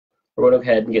We're going to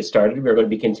go ahead and get started. We're going to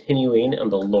be continuing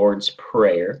on the Lord's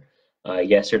Prayer.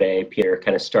 Yesterday, Peter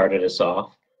kind of started us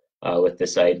off with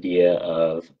this idea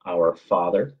of our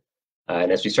Father.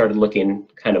 And as we started looking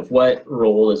kind of what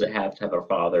role does it have to have our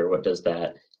Father? What does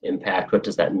that impact? What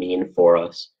does that mean for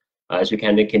us? As we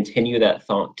kind of continue that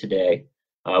thought today,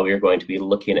 we are going to be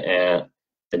looking at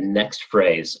the next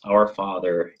phrase, our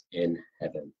Father in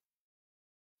heaven.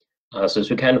 So as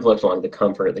we kind of looked along the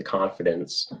comfort, the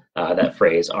confidence, that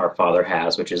phrase, our Father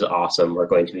has, which is awesome, we're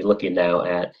going to be looking now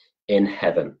at in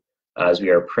heaven, as we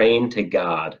are praying to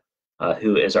God,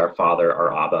 who is our Father,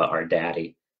 our Abba, our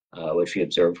Daddy, which we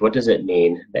observed. What does it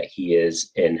mean that he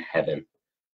is in heaven?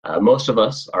 Most of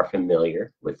us are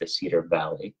familiar with the Cedar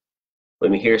Valley.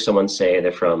 When we hear someone say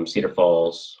they're from Cedar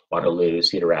Falls, Waterloo,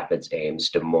 Cedar Rapids, Ames,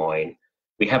 Des Moines,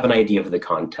 we have an idea of the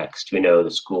context. We know the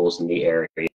schools in the area.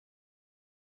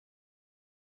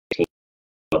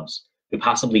 We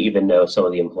possibly even know some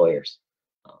of the employers.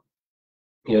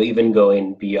 Even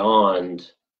going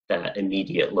beyond that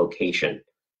immediate location.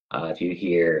 If you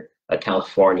hear a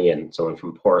Californian, someone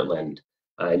from Portland,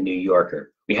 a New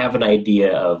Yorker, we have an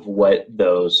idea of what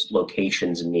those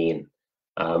locations mean.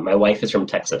 My wife is from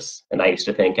Texas, and I used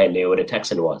to think I knew what a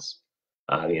Texan was.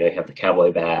 You have the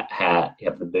cowboy hat, you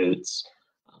have the boots.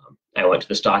 I went to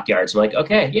the stockyards, I'm like,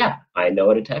 okay, yeah, I know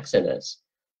what a Texan is.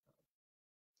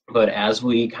 But as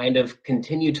we kind of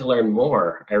continue to learn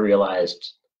more, I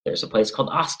realized there's a place called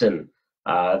Austin,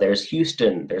 there's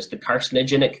Houston, there's the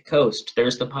carcinogenic coast,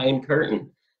 there's the Pine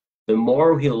Curtain. The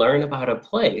more we learn about a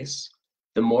place,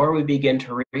 the more we begin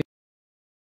to read.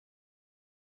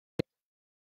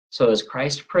 So as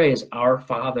Christ prays, our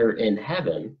Father in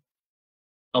heaven,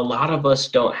 a lot of us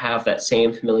don't have that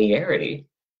same familiarity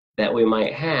that we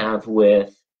might have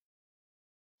with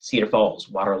Cedar Falls,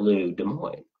 Waterloo, Des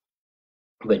Moines.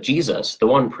 But Jesus, the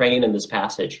one praying in this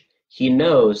passage, he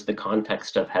knows the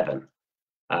context of heaven.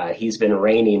 He's been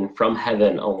reigning from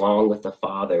heaven along with the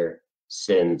Father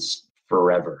since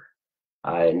forever.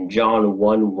 In John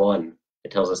 1:1, it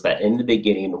tells us that in the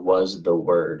beginning was the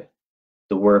Word.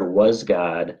 The Word was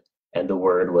God, and the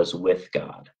Word was with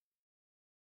God.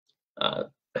 A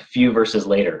few verses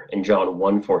later, in John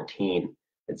 1:14,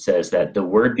 it says that the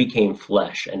Word became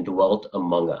flesh and dwelt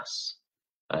among us.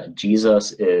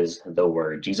 Jesus is the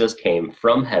Word. Jesus came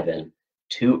from heaven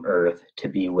to earth to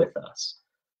be with us.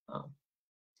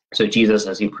 So Jesus,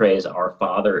 as he prays, our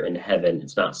Father in heaven,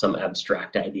 it's not some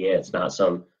abstract idea. It's not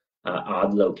some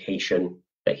odd location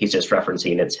that he's just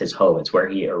referencing. It's his home. It's where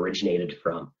he originated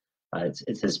from.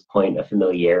 It's his point of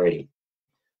familiarity.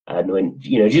 And when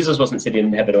Jesus wasn't sitting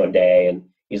in heaven one day and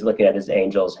he's looking at his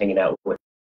angels hanging out with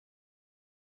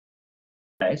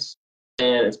us,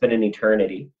 and it's been an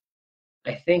eternity.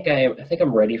 I think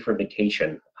I'm ready for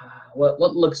vacation. What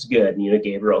looks good? And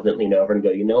Gabriel didn't lean over and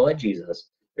go, you know what, Jesus?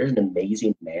 There's an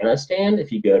amazing manna stand.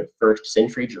 If you go to first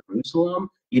century Jerusalem,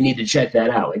 you need to check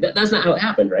that out. That's not how it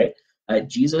happened, right?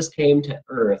 Jesus came to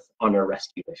earth on a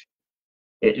rescue mission.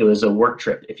 It was a work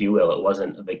trip, if you will. It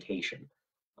wasn't a vacation.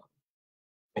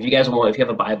 If you have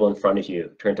a Bible in front of you,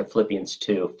 turn to Philippians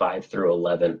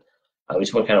 2:5-11. We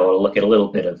just want to look at a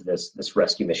little bit of this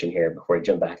rescue mission here before we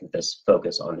jump back into this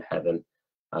focus on heaven.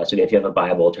 So again, if you have a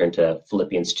Bible, turn to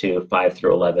Philippians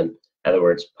 2:5-11. In other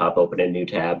words, pop open a new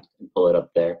tab and pull it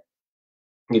up there.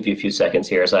 I'll give you a few seconds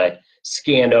here as I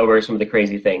scan over some of the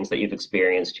crazy things that you've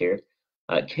experienced here.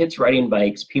 Kids riding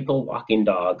bikes, people walking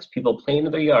dogs, people playing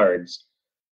in their yards.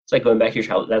 It's like going back to your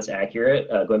childhood. That's accurate.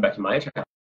 Going back to my childhood,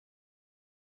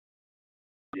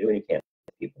 you can't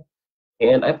people.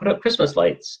 And I put up Christmas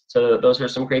lights. So those are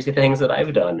some crazy things that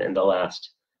I've done in the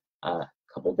last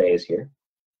couple days here.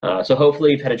 So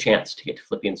hopefully you've had a chance to get to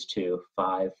Philippians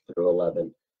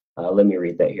 2:5-11. Let me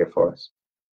read that here for us.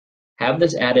 Have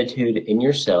this attitude in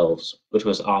yourselves, which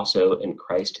was also in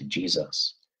Christ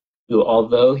Jesus, who,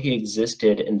 although he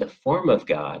existed in the form of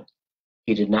God,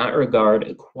 he did not regard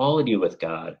equality with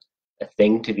God a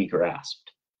thing to be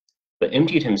grasped, but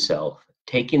emptied himself,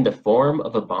 taking the form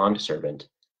of a bondservant,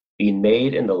 being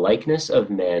made in the likeness of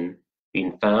men,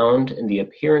 being found in the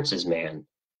appearance as man,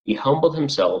 he humbled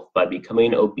himself by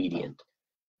becoming obedient,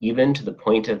 even to the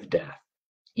point of death,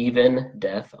 even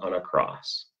death on a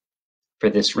cross. For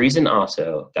this reason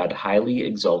also God highly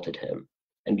exalted him,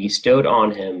 and bestowed on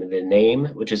him the name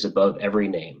which is above every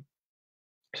name.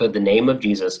 So at the name of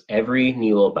Jesus every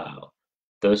knee will bow,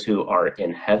 those who are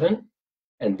in heaven,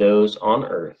 and those on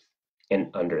earth, and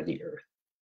under the earth.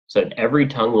 So that every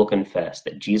tongue will confess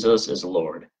that Jesus is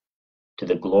Lord, to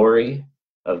the glory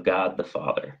of God the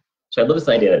Father. So I love this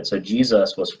idea that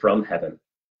Jesus was from heaven.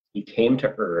 He came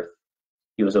to earth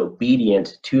He was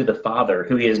obedient to the Father,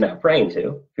 who he is now praying to,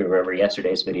 if you remember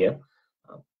yesterday's video,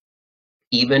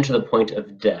 even to the point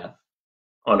of death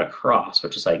on a cross,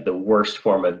 which is like the worst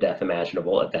form of death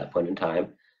imaginable at that point in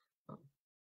time,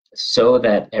 so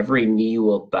that every knee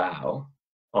will bow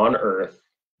on earth,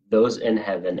 those in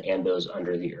heaven and those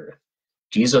under the earth.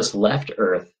 Jesus left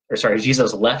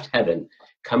heaven,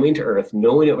 coming to earth,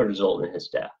 knowing it would result in his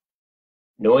death,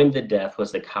 knowing the death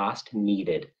was the cost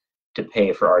needed to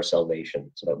pay for our salvation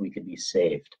so that we could be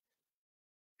saved.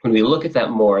 When we look at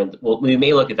that more, well, we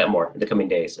may look at that more in the coming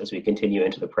days as we continue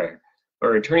into the prayer, but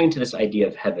returning to this idea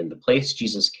of heaven, the place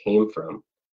Jesus came from,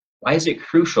 why is it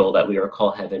crucial that we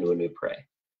recall heaven when we pray?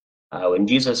 When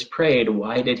Jesus prayed,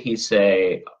 why did he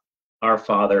say, "Our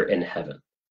Father in heaven"?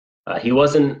 He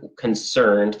wasn't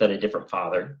concerned that a different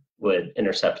father would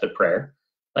intercept the prayer.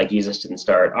 Like Jesus didn't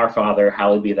start, "Our Father,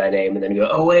 hallowed be thy name," and then go,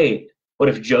 "Oh wait, what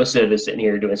if Joseph is sitting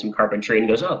here doing some carpentry and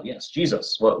goes, "Oh yes,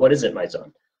 Jesus, what is it, my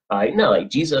son?" No, like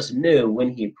Jesus knew when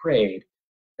he prayed,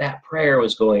 that prayer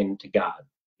was going to God,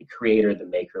 the creator, the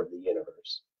maker of the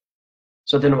universe.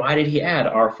 So then why did he add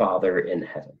 "Our Father in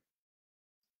heaven"?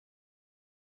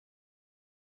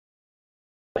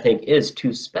 I think is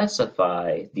to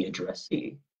specify the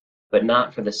addressee, but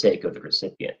not for the sake of the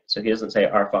recipient. So he doesn't say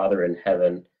 "Our Father in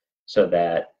heaven" so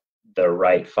that the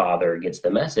right father gets the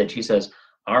message. He says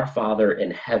 "Our Father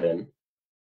in heaven"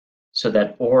 so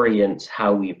that orients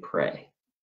how we pray.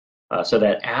 So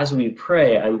that as we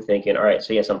pray, I'm thinking, all right,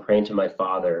 so yes, I'm praying to my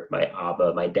Father, my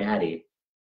Abba, my Daddy,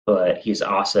 but he's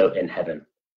also in heaven.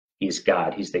 He's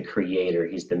God, he's the creator,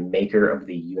 he's the maker of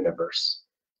the universe.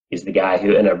 He's the guy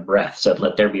who in a breath said,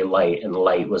 "Let there be light," and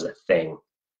light was a thing.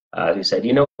 Who said,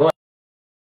 "You know what?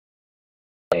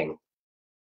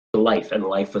 Life," and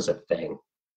life was a thing.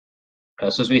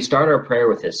 So as we start our prayer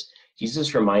with this,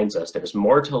 Jesus reminds us there's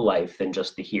more to life than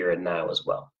just the here and now as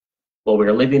well. While we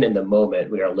are living in the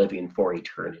moment, we are living for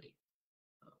eternity.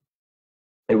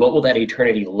 And what will that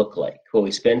eternity look like? Will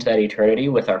we spend that eternity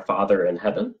with our Father in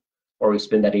heaven, or will we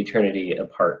spend that eternity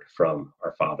apart from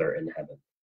our Father in heaven?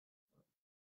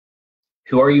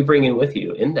 Who are you bringing with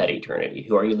you in that eternity?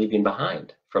 Who are you leaving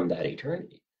behind from that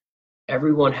eternity?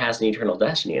 Everyone has an eternal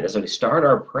destiny. And as we start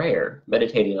our prayer,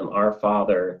 meditating on our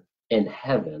Father in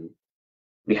heaven,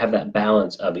 we have that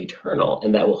balance of eternal,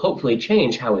 and that will hopefully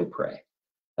change how we pray.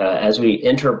 As we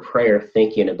enter prayer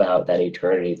thinking about that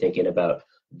eternity, thinking about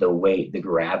the weight, the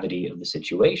gravity of the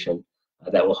situation,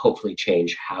 that will hopefully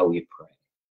change how we pray.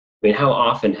 I mean, how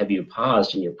often have you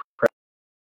paused in your prayer?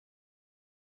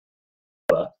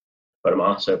 But I'm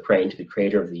also praying to the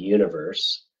creator of the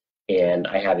universe, and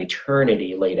I have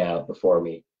eternity laid out before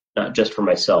me, not just for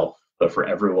myself, but for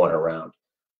everyone around.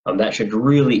 That should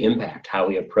really impact how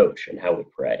we approach and how we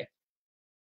pray.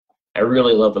 I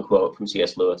really love the quote from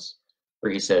C.S. Lewis,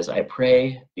 where he says, "I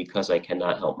pray because I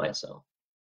cannot help myself.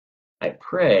 I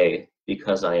pray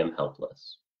because I am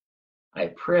helpless. I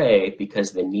pray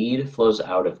because the need flows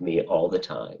out of me all the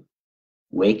time.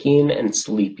 Waking and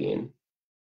sleeping,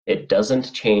 it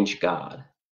doesn't change God,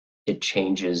 it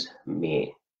changes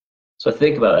me." So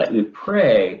think about that. We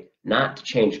pray not to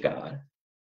change God,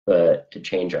 but to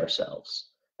change ourselves.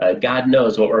 God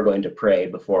knows what we're going to pray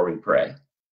before we pray,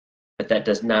 but that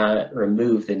does not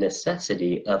remove the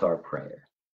necessity of our prayer.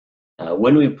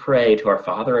 When we pray to our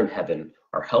Father in heaven,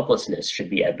 our helplessness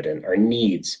should be evident, our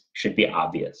needs should be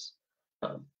obvious.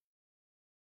 But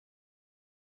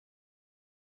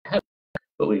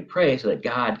we pray so that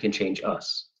God can change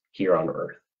us here on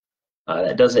earth.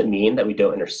 That doesn't mean that we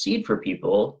don't intercede for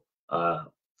people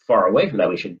far away from that.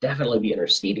 We should definitely be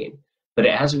interceding. But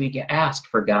as we ask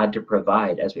for God to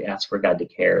provide, as we ask for God to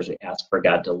care, as we ask for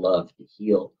God to love, to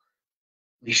heal,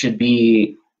 we should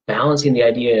be balancing the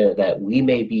idea that we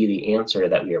may be the answer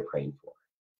that we are praying for.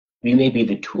 We may be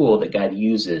the tool that God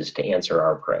uses to answer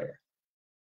our prayer.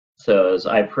 So as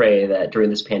I pray that during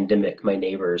this pandemic, my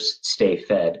neighbors stay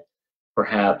fed,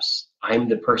 perhaps I'm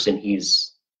the person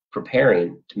he's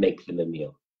preparing to make them a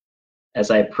meal.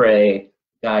 As I pray,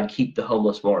 "God, keep the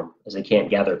homeless warm," as they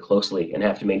can't gather closely and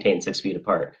have to maintain 6 feet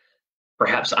apart,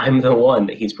 perhaps I'm the one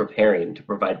that he's preparing to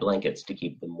provide blankets to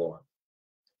keep them warm.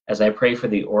 As I pray for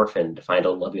the orphan to find a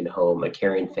loving home, a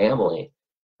caring family,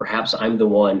 perhaps I'm the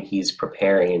one he's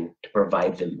preparing to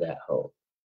provide them that home.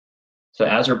 So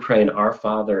as we're praying "Our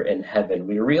Father in heaven,"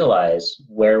 we realize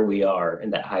where we are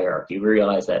in that hierarchy. We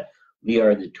realize that we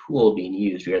are the tool being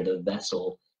used. We are the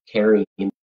vessel carrying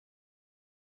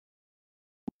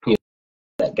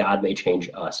that God may change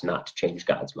us, not to change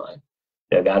God's mind.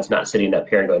 God's not sitting up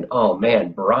here and going, "Oh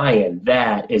man, Brian,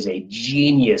 that is a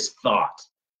genius thought.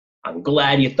 I'm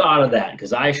glad you thought of that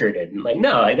because I sure didn't. Like,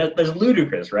 no, like that's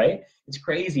ludicrous, right? It's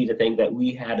crazy to think that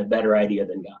we had a better idea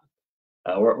than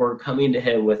God. We're coming to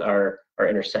him with our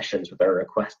intercessions, with our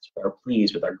requests, with our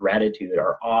pleas, with our gratitude,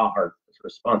 our awe, our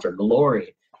response, our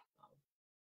glory.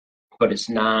 But it's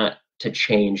not to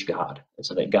change God, and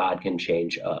so that God can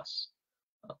change us.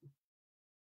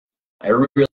 I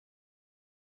really,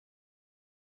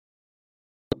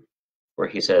 where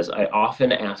he says, I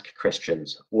often ask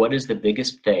Christians, what is the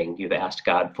biggest thing you've asked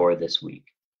God for this week?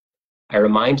 I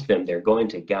remind them they're going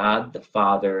to God the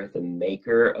Father, the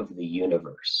maker of the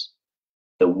universe,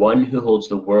 the one who holds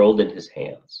the world in his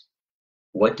hands.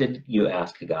 What did you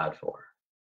ask God for?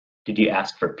 Did you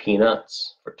ask for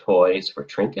peanuts, for toys, for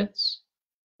trinkets?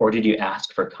 Or did you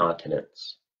ask for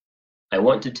continence? I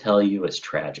want to tell you it's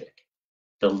tragic.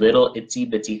 The little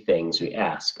itsy bitsy things we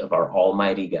ask of our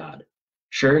Almighty God.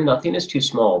 Sure, nothing is too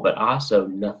small, but also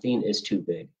nothing is too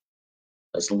big.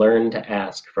 Let's learn to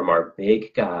ask from our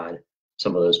big God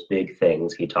some of those big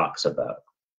things he talks about.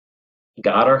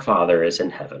 God our Father is in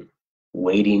heaven,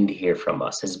 waiting to hear from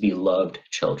us, his beloved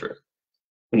children.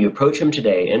 When you approach him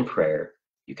today in prayer,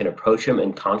 you can approach him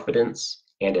in confidence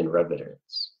and in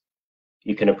reverence.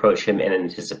 You can approach him in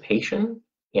anticipation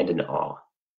and in awe.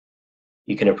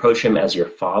 You can approach him as your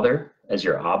father, as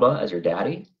your Abba, as your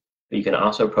daddy, but you can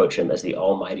also approach him as the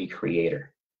Almighty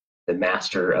Creator, the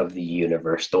master of the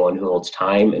universe, the one who holds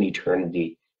time and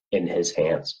eternity in his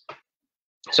hands.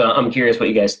 So I'm curious what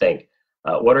you guys think.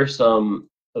 What are some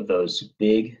of those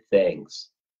big things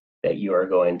that you are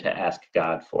going to ask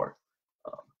God for?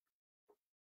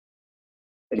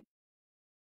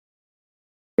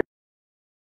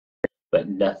 But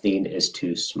nothing is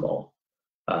too small.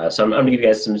 So I'm going to give you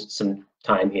guys some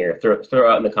time here.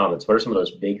 Throw out in the comments, what are some of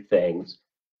those big things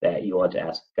that you want to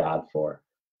ask God for?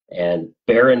 And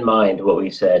bear in mind what we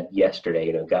said yesterday,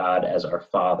 you know, God as our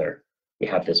Father. We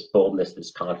have this boldness,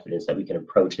 this confidence that we can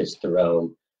approach his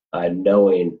throne,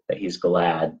 knowing that he's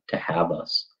glad to have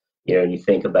us. You know, and you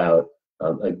think about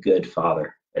a good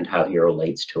father and how he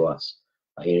relates to us.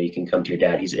 You know, you can come to your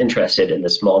dad. He's interested in the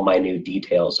small, minute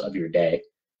details of your day.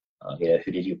 You know,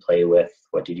 who did you play with?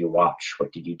 What did you watch?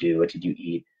 What did you do? What did you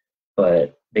eat?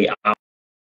 But they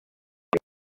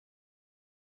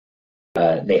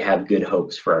have good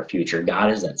hopes for our future.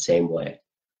 God is that same way.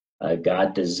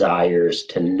 God desires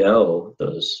to know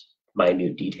those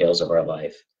minute details of our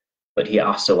life, but he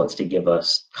also wants to give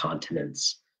us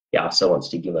continence. He also wants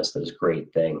to give us those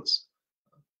great things.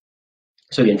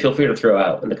 So again, feel free to throw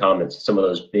out in the comments some of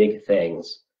those big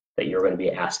things that you're going to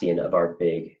be asking of our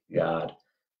big God.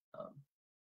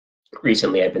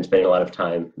 Recently, I've been spending a lot of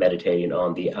time meditating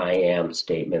on the I am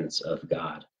statements of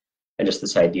God. And just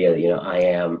this idea that, you know, I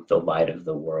am the light of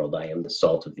the world. I am the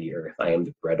salt of the earth. I am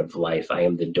the bread of life. I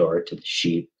am the door to the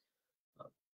sheep.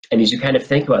 And as you kind of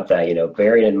think about that, you know,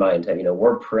 bearing in mind that, you know,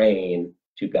 we're praying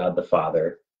to God the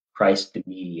Father, Christ the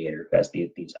mediator, who has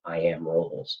these I am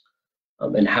roles.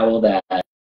 And how will that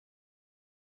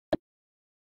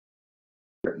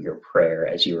your prayer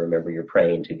as you remember you're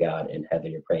praying to God in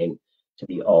heaven, you're praying to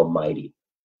the Almighty.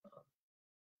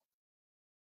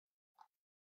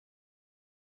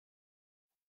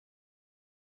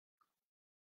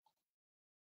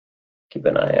 Keep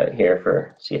an eye out here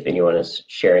for see if anyone is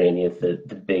sharing any of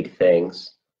the big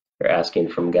things they're asking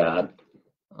from God.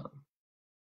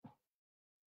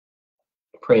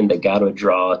 Praying that God would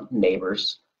draw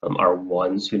neighbors, our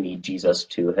ones who need Jesus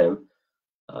to him.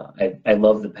 I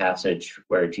love the passage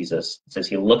where Jesus says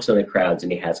he looks in the crowds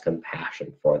and he has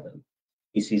compassion for them.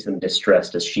 He sees them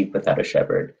distressed as sheep without a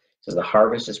shepherd. He says the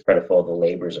harvest is plentiful, the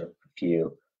laborers are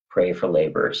few. Pray for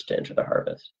laborers to enter the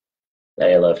harvest.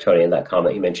 And I love, Tony, in that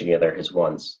comment you mentioned, they're his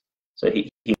ones. So he's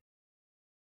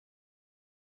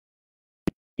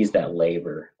that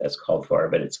labor that's called for,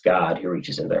 but it's God who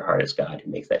reaches into their heart. It's God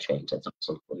who makes that change. That's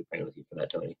awesome. We'll be praying with you for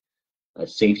that, Tony.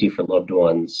 Safety for loved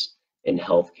ones in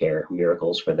healthcare,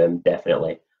 miracles for them,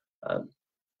 definitely.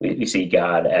 We see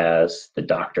God as the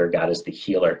doctor, God as the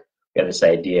healer. We have this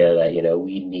idea that, you know,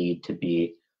 we need to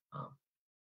be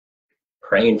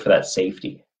praying for that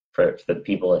safety for the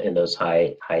people in those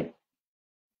high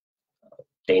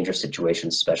dangerous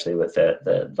situations, especially with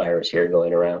the virus here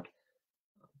going around.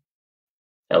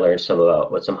 I learned some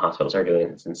about what some hospitals are doing.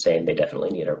 It's insane. They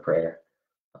definitely need our prayer.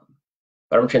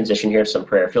 But I'm going to transition here to some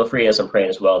prayer. Feel free, as I'm praying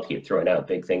as well, to keep throwing out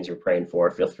big things you're praying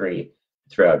for. Feel free to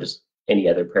throw out just any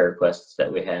other prayer requests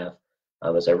that we have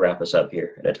as I wrap us up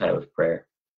here in a time of prayer.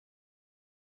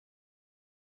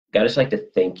 God, I'd just like to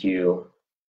thank you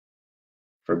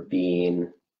for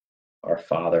being our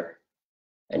Father.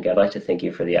 And God, I'd like to thank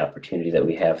you for the opportunity that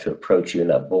we have to approach you in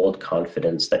that bold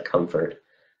confidence, that comfort,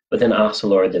 But then also,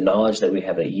 Lord, the knowledge that we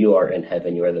have that you are in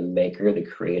heaven, you are the maker, the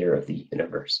creator of the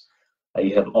universe.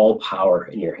 You have all power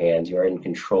in your hands. You are in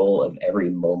control of every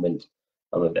moment,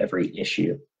 of every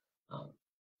issue.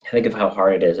 Think of how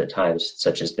hard it is at times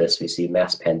such as this. We see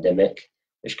mass pandemic,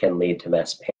 which can lead to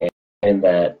mass pain, and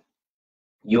that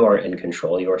you are in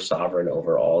control. You are sovereign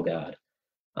over all, God.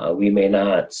 We may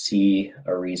not see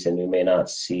a reason. We may not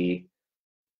see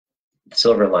the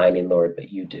silver lining, Lord, but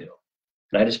you do.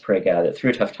 And I just pray, God, that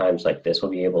through tough times like this,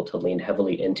 we'll be able to lean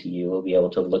heavily into you. We'll be able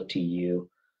to look to you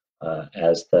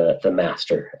as the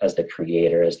master, as the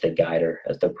creator, as the guider,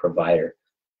 as the provider.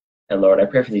 And Lord, I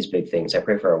pray for these big things. I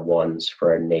pray for our ones,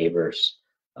 for our neighbors,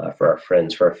 for our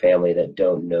friends, for our family that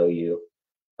don't know you,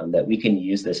 that we can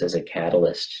use this as a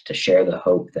catalyst to share the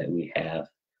hope that we have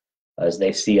as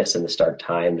they see us in this dark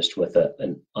time, just with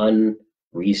an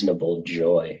unreasonable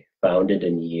joy founded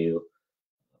in you,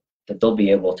 that they'll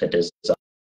be able to desire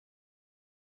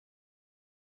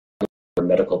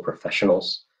medical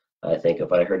professionals. I think of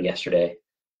what I heard yesterday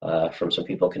from some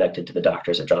people connected to the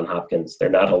doctors at Johns Hopkins. They're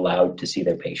not allowed to see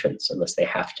their patients unless they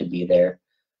have to be there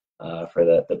for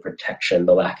the protection,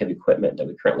 the lack of equipment that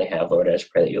we currently have. Lord, I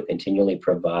just pray that you'll continually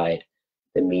provide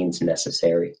the means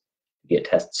necessary to get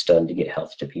tests done, to get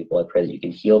health to people. I pray that you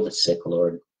can heal the sick,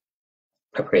 Lord.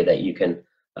 I pray that you can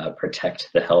protect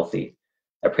the healthy.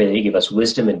 I pray that you give us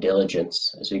wisdom and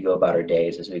diligence as we go about our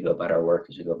days, as we go about our work,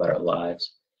 as we go about our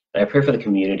lives. And I pray for the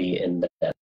community in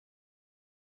that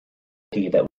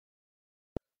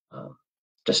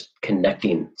just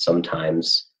connecting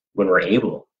sometimes when we're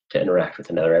able to interact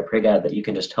with another. I pray, God, that you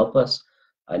can just help us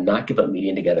not give up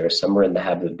meeting together as some are in the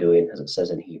habit of doing, as it says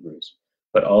in Hebrews,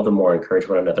 but all the more encourage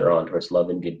one another on towards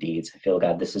love and good deeds. I feel,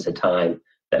 God, this is a time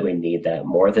that we need that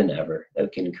more than ever, that we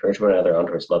can encourage one another on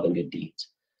towards love and good deeds.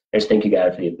 I just thank you,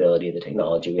 God, for the ability, the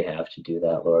technology we have to do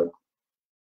that, Lord.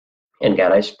 And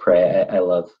God, I just pray, I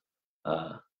love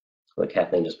what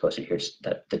Kathleen just posted here,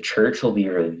 that the church will be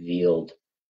revealed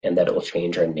and that it will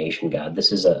change our nation, God.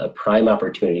 This is a prime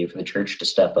opportunity for the church to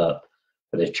step up,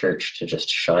 for the church to just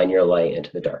shine your light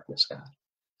into the darkness, God.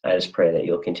 I just pray that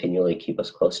you'll continually keep us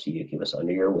close to you, keep us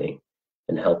under your wing,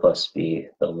 and help us be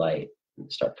the light in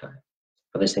this dark time.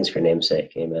 For these things, for your name's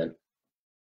sake, amen.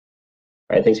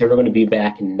 All right, thanks. We're going to be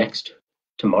back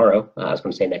tomorrow. I was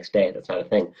going to say next day. That's not a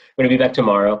thing. We're going to be back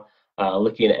tomorrow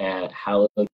looking at how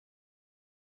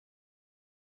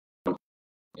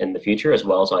in the future, as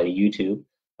well as on YouTube.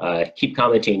 Keep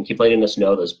commenting, keep letting us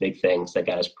know those big things that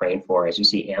God is praying for. As you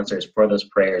see answers for those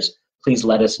prayers, please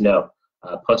let us know.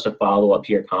 Post a follow-up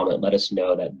to your comment. Let us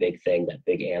know that big thing, that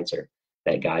big answer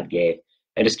that God gave.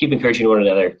 And just keep encouraging one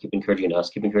another, keep encouraging us,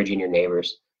 keep encouraging your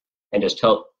neighbors, and just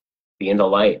help be in the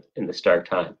light in this dark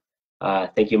time.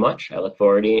 Thank you much. I look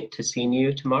forward to seeing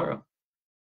you tomorrow.